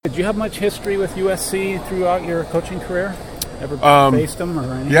Did you have much history with USC throughout your coaching career? Ever faced them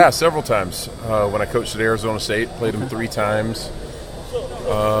or anything? Yeah, several times. When I coached at Arizona State, played them 3 times.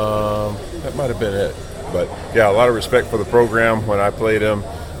 That might have been it. But, yeah, a lot of respect for the program when I played them.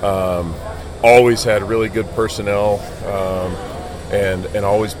 Always had really good personnel and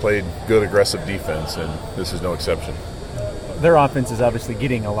always played good aggressive defense, and this is no exception. Their offense is obviously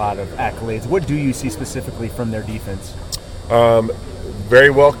getting a lot of accolades. What do you see specifically from their defense? Very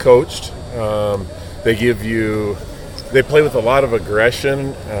well coached. They play with a lot of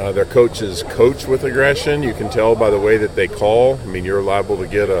aggression. Their coaches coach with aggression. You can tell by the way that they call. I mean, you're liable to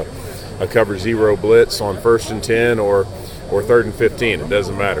get a cover 0 blitz on 1st and 10 or 3rd and 15. It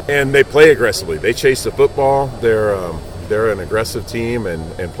doesn't matter. And they play aggressively. They chase the football. They're an aggressive team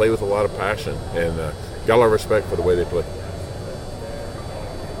and play with a lot of passion. And got a lot of respect for the way they play.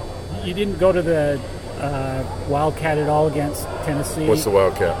 You didn't go to the Wildcat at all against Tennessee? What's the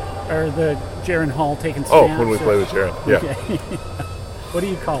Wildcat? Or the Jaron Hall taking snaps? Oh, when we play with Jaron, yeah. Okay. What do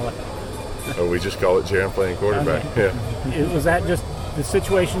you call it? We just call it Jaron playing quarterback, okay. Yeah. Was that just the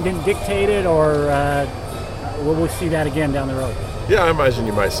situation didn't dictate it, or will we see that again down the road? Yeah, I imagine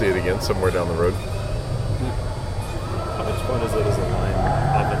you might see it again somewhere down the road. How much fun is it as a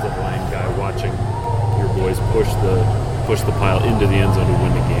offensive line guy watching your boys push the pile into the end zone to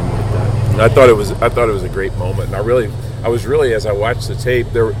win the game like that? I thought it was a great moment, and I was really, as I watched the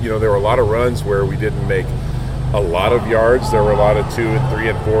tape, there were a lot of runs where we didn't make a lot of yards. There were a lot of 2 and 3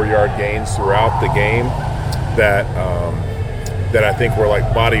 and 4 yard gains throughout the game that I think were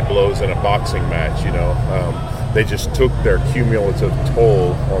like body blows in a boxing match. They just took their cumulative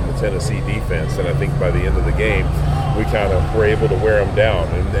toll on the Tennessee defense, and I think by the end of the game, we kind of were able to wear them down.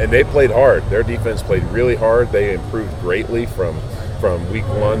 And they played hard. Their defense played really hard. They improved greatly from week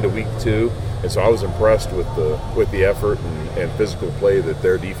 1 to week 2. And so I was impressed with the effort and physical play that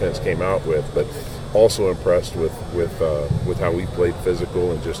their defense came out with, but also impressed with how we played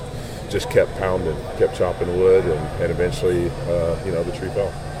physical and just kept pounding, kept chopping wood, and eventually, the tree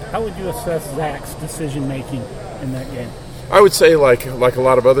fell. How would you assess Zach's decision-making in that game? I would say like a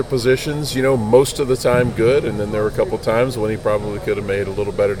lot of other positions, most of the time good, and then there were a couple times when he probably could have made a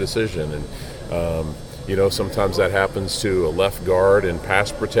little better decision. And, sometimes that happens to a left guard in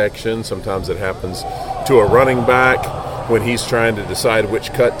pass protection. Sometimes it happens to a running back when he's trying to decide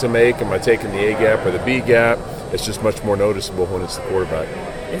which cut to make. Am I taking the A gap or the B gap? It's just much more noticeable when it's the quarterback.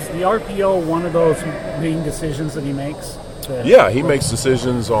 Is the RPO one of those main decisions that he makes? Yeah, he makes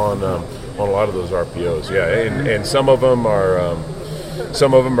decisions on a lot of those RPOs. Yeah, and some of them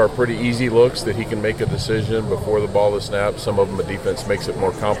are pretty easy looks that he can make a decision before the ball is snapped. Some of them, the defense makes it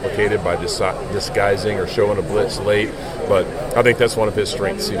more complicated by disguising or showing a blitz late. But I think that's one of his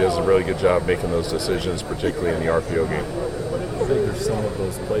strengths. He does a really good job making those decisions, particularly in the RPO game. I think there's some of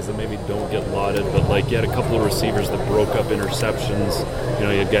those plays that maybe don't get lauded, but you had a couple of receivers that broke up interceptions. You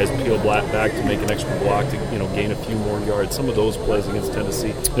had guys peel back to make an extra block to gain a few more yards. Some of those plays against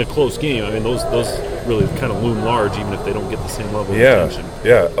Tennessee in a close game, I mean, those really kind of loom large, even if they don't get the same level of attention.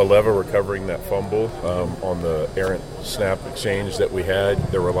 Yeah, Aleva recovering that fumble on the errant snap exchange that we had.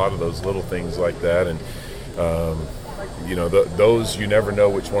 There were a lot of those little things like that, and those, you never know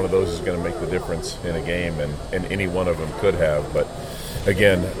which one of those is going to make the difference in a game, and any one of them could have. But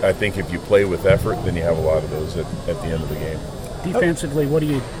again, I think if you play with effort, then you have a lot of those at the end of the game. Defensively, what do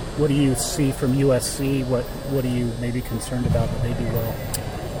you see from USC? What are you maybe concerned about that they do well?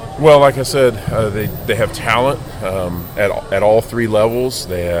 Well, like I said, they have talent at all 3 levels.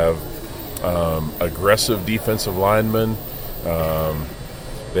 They have aggressive defensive linemen.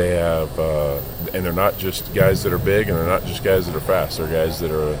 They have, and they're not just guys that are big, and they're not just guys that are fast. They're guys that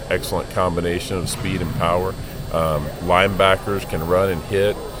are an excellent combination of speed and power. Linebackers can run and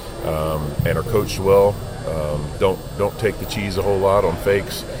hit, and are coached well. Don't take the cheese a whole lot on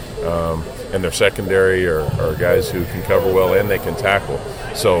fakes. And their secondary are guys who can cover well and they can tackle.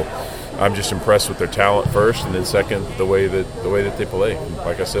 So I'm just impressed with their talent first, and then second, the way that they play.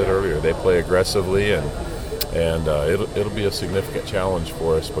 Like I said earlier, they play aggressively, and it'll be a significant challenge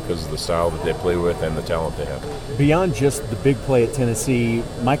for us because of the style that they play with and the talent they have. Beyond just the big play at Tennessee,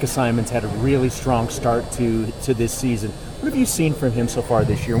 Micah Simons had a really strong start to this season. What have you seen from him so far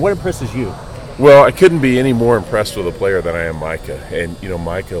this year, and what impresses you? Well, I couldn't be any more impressed with a player than I am Micah. And,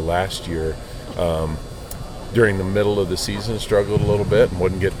 Micah last year, during the middle of the season, struggled a little bit and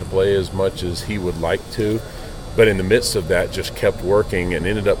wouldn't get to play as much as he would like to. But in the midst of that, just kept working and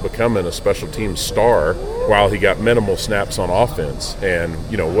ended up becoming a special team star while he got minimal snaps on offense. And,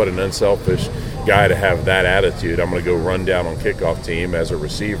 what an unselfish guy to have that attitude. I'm going to go run down on kickoff team as a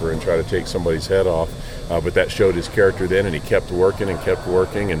receiver and try to take somebody's head off. but that showed his character then, and he kept working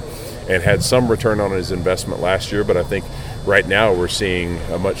and had some return on his investment last year. But I think right now we're seeing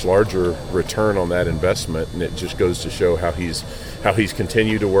a much larger return on that investment, and it just goes to show how he's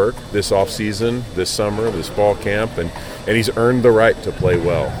continued to work this off season, this summer, this fall camp, and he's earned the right to play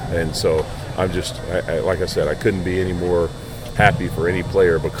well. And so I'm just, like I said, I couldn't be any more happy for any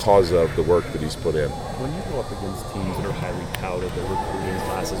player because of the work that he's put in. When you go up against teams that are highly touted, their recruiting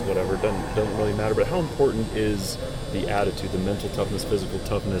classes, whatever, doesn't really matter, but how important is the attitude, the mental toughness, physical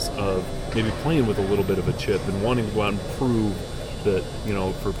toughness of maybe playing with a little bit of a chip and wanting to go out and prove that,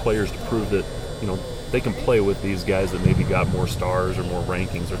 for players to prove that, they can play with these guys that maybe got more stars or more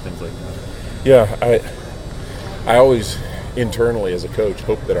rankings or things like that? Yeah, I always internally as a coach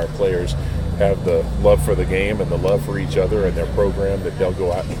hope that our players have the love for the game and the love for each other and their program, that they'll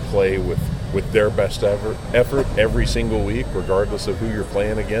go out and play with their best effort every single week, regardless of who you're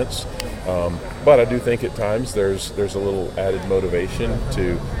playing against. But I do think at times there's a little added motivation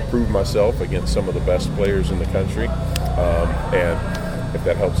to prove myself against some of the best players in the country, and if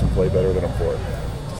that helps them play better, then I'm for it.